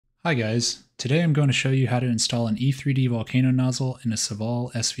Hi guys, today I'm going to show you how to install an E3D Volcano Nozzle in a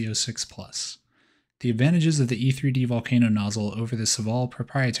Sovol SV06 Plus. The advantages of the E3D Volcano Nozzle over the Sovol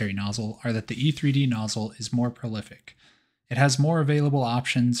proprietary nozzle are that the E3D nozzle is more prolific. It has more available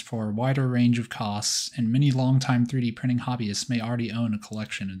options for a wider range of costs, and many longtime 3D printing hobbyists may already own a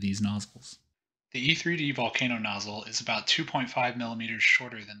collection of these nozzles. The E3D Volcano Nozzle is about 2.5 millimeters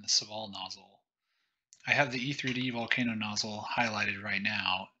shorter than the Sovol nozzle. I have the E3D Volcano Nozzle highlighted right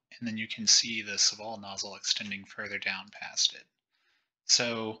now, and then you can see the Sovol nozzle extending further down past it.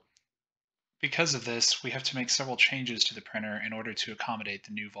 So because of this, we have to make several changes to the printer in order to accommodate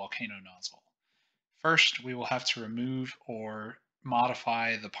the new Volcano nozzle. First, we will have to remove or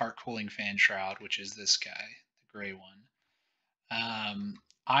modify the part cooling fan shroud, which is this guy, the gray one.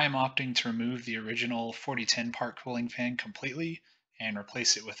 I am opting to remove the original 4010 part cooling fan completely and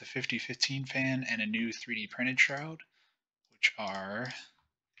replace it with a 5015 fan and a new 3D printed shroud, which are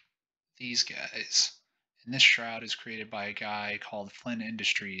these guys. And this shroud is created by a guy called Flynn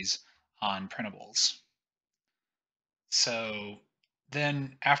Industries on printables. So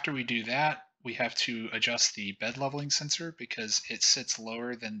then after we do that, we have to adjust the bed leveling sensor because it sits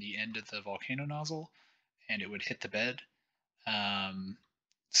lower than the end of the volcano nozzle and it would hit the bed.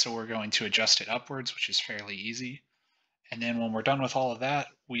 So we're going to adjust it upwards, which is fairly easy. And then when we're done with all of that,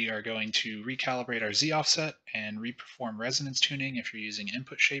 we are going to recalibrate our Z offset and reperform resonance tuning if you're using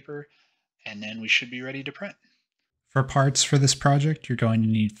input shaper, and then we should be ready to print. For parts for this project, you're going to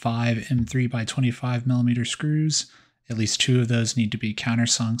need 5 M3 by 25 millimeter screws. At least 2 of those need to be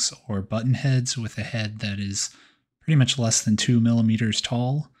countersunks or button heads with a head that is pretty much less than 2 millimeters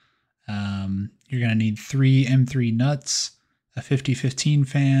tall. You're going to need 3 M3 nuts, a 5015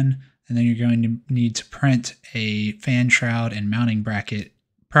 fan, and then you're going to need to print a fan shroud and mounting bracket,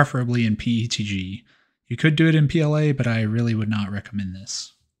 preferably in PETG. You could do it in PLA, but I really would not recommend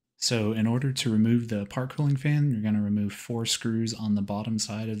this. So in order to remove the part cooling fan, you're going to remove 4 screws on the bottom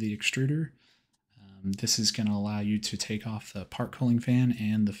side of the extruder. This is going to allow you to take off the part cooling fan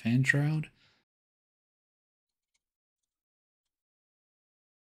and the fan shroud.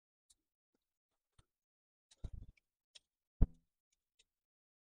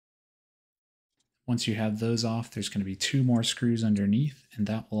 Once you have those off, there's going to be 2 more screws underneath, and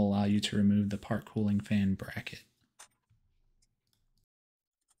that will allow you to remove the part cooling fan bracket.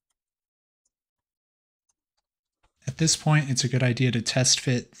 At this point, it's a good idea to test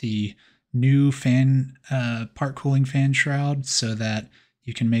fit the new fan part cooling fan shroud so that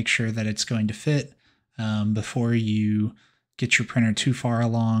you can make sure that it's going to fit before you get your printer too far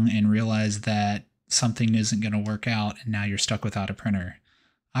along and realize that something isn't going to work out and now you're stuck without a printer.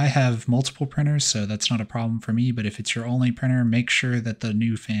 I have multiple printers, so that's not a problem for me, but if it's your only printer, make sure that the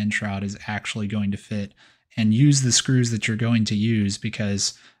new fan shroud is actually going to fit and use the screws that you're going to use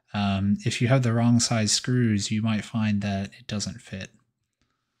because if you have the wrong size screws, you might find that it doesn't fit.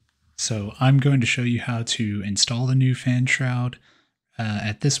 So I'm going to show you how to install the new fan shroud.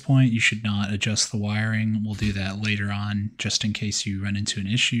 At this point, you should not adjust the wiring. We'll do that later on, just in case you run into an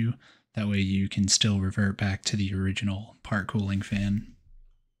issue. That way you can still revert back to the original part cooling fan.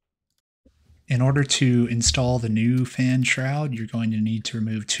 In order to install the new fan shroud, you're going to need to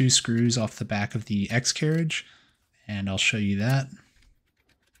remove 2 screws off the back of the X carriage, and I'll show you that.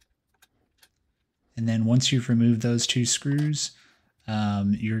 And then once you've removed those 2 screws,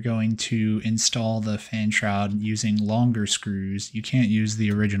 you're going to install the fan shroud using longer screws. You can't use the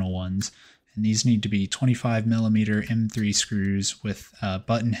original ones. And these need to be 25 millimeter M3 screws with a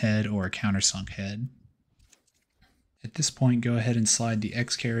button head or a countersunk head. At this point, go ahead and slide the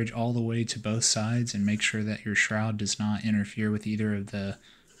X carriage all the way to both sides and make sure that your shroud does not interfere with either of the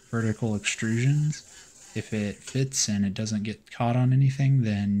vertical extrusions. If it fits and it doesn't get caught on anything,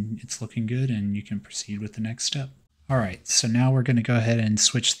 then it's looking good and you can proceed with the next step. Alright, so now we're going to go ahead and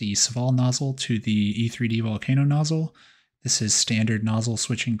switch the Sovol nozzle to the E3D Volcano nozzle. This is standard nozzle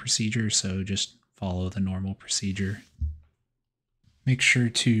switching procedure, so just follow the normal procedure. Make sure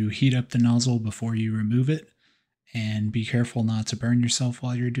to heat up the nozzle before you remove it, and be careful not to burn yourself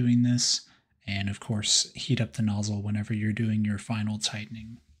while you're doing this, and of course heat up the nozzle whenever you're doing your final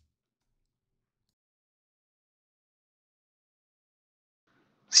tightening.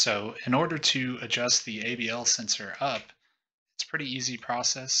 So in order to adjust the ABL sensor up, it's a pretty easy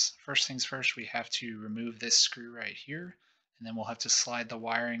process. First things first, we have to remove this screw right here, and then we'll have to slide the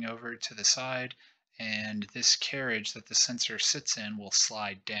wiring over to the side, and this carriage that the sensor sits in will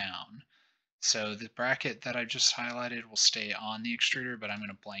slide down. So the bracket that I just highlighted will stay on the extruder, but I'm going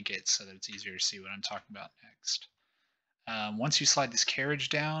to blank it so that it's easier to see what I'm talking about next. Once you slide this carriage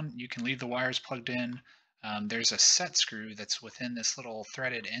down, you can leave the wires plugged in. there's a set screw that's within this little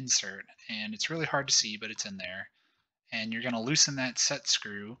threaded insert, and it's really hard to see, but it's in there. And you're going to loosen that set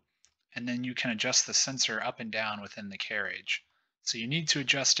screw, and then you can adjust the sensor up and down within the carriage. So you need to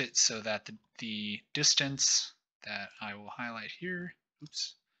adjust it so that the distance that I will highlight here,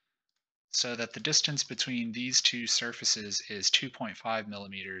 oops, so that the distance between these two surfaces is 2.5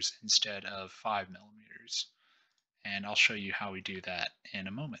 millimeters instead of 5 millimeters. And I'll show you how we do that in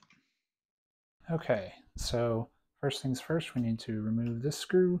a moment. Okay, so first things first, we need to remove this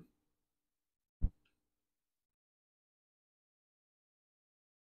screw.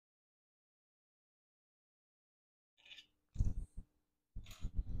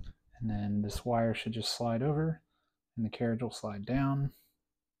 And then this wire should just slide over and the carriage will slide down.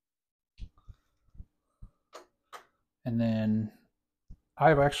 And then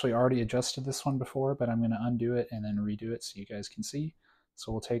I've actually already adjusted this one before, but I'm going to undo it and then redo it so you guys can see.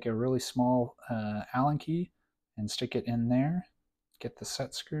 So we'll take a really small Allen key and stick it in there, get the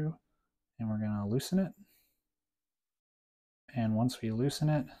set screw, and we're going to loosen it. And once we loosen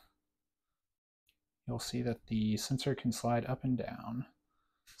it, you'll see that the sensor can slide up and down.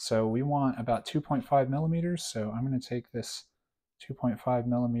 So we want about 2.5 millimeters, so I'm going to take this 2.5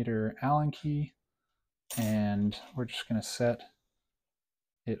 millimeter Allen key, and we're just going to set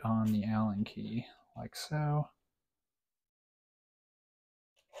it on the Allen key, like so.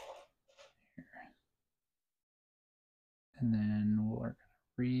 Here. And then we're going to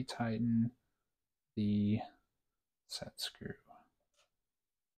re-tighten the set screw.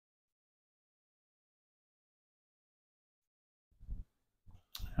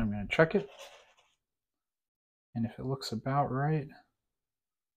 I'm going to check it, and if it looks about right,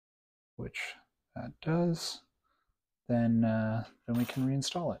 which that does, then we can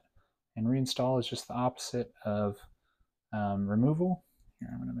reinstall it. And reinstall is just the opposite of removal. Here,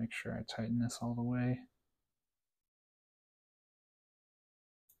 I'm going to make sure I tighten this all the way.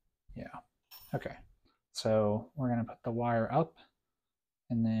 Yeah, okay. So we're going to put the wire up,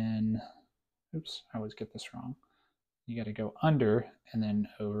 and then, oops, I always get this wrong. You got to go under and then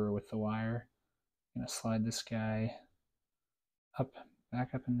over with the wire. I'm going to slide this guy up,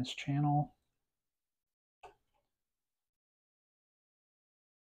 back up in this channel.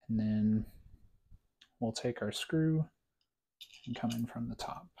 And then we'll take our screw and come in from the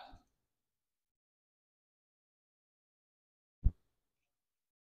top.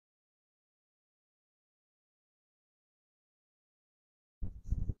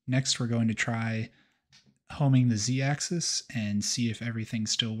 Next, we're going to try homing the Z-axis and see if everything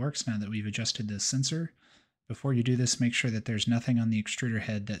still works now that we've adjusted the sensor. Before you do this, make sure that there's nothing on the extruder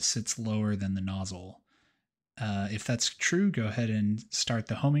head that sits lower than the nozzle. If that's true, go ahead and start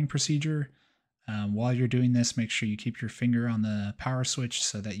the homing procedure. While you're doing this, make sure you keep your finger on the power switch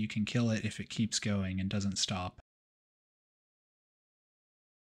so that you can kill it if it keeps going and doesn't stop.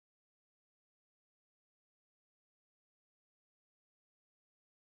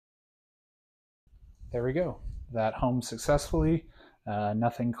 There we go. That homed successfully.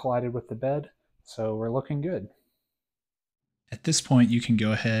 Nothing collided with the bed, so we're looking good. At this point, you can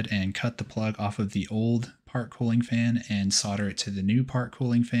go ahead and cut the plug off of the old part cooling fan and solder it to the new part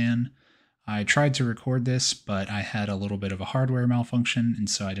cooling fan. I tried to record this, but I had a little bit of a hardware malfunction, and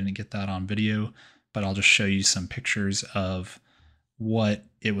so I didn't get that on video, but I'll just show you some pictures of what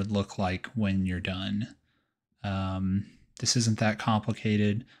it would look like when you're done. This isn't that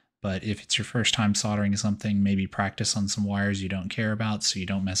complicated, but if it's your first time soldering something, maybe practice on some wires you don't care about so you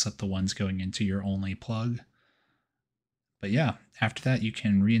don't mess up the ones going into your only plug. But yeah, after that you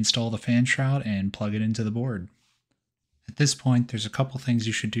can reinstall the fan shroud and plug it into the board. At this point, there's a couple things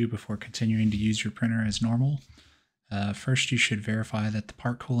you should do before continuing to use your printer as normal. First, you should verify that the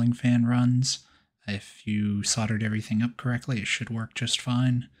part cooling fan runs. If you soldered everything up correctly, it should work just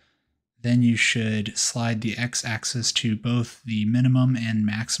fine. Then you should slide the X-axis to both the minimum and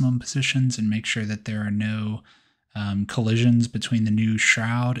maximum positions and make sure that there are no collisions between the new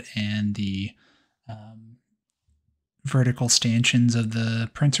shroud and the vertical stanchions of the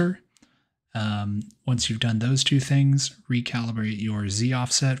printer. Once you've done those two things, recalibrate your Z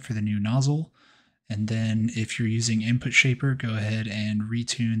offset for the new nozzle. And then if you're using input shaper, go ahead and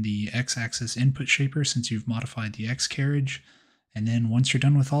retune the X-axis input shaper since you've modified the X carriage. And then once you're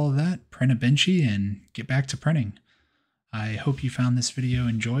done with all of that, print a Benchy and get back to printing. I hope you found this video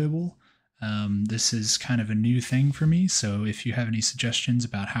enjoyable. This is kind of a new thing for me, so if you have any suggestions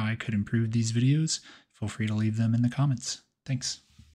about how I could improve these videos, feel free to leave them in the comments. Thanks.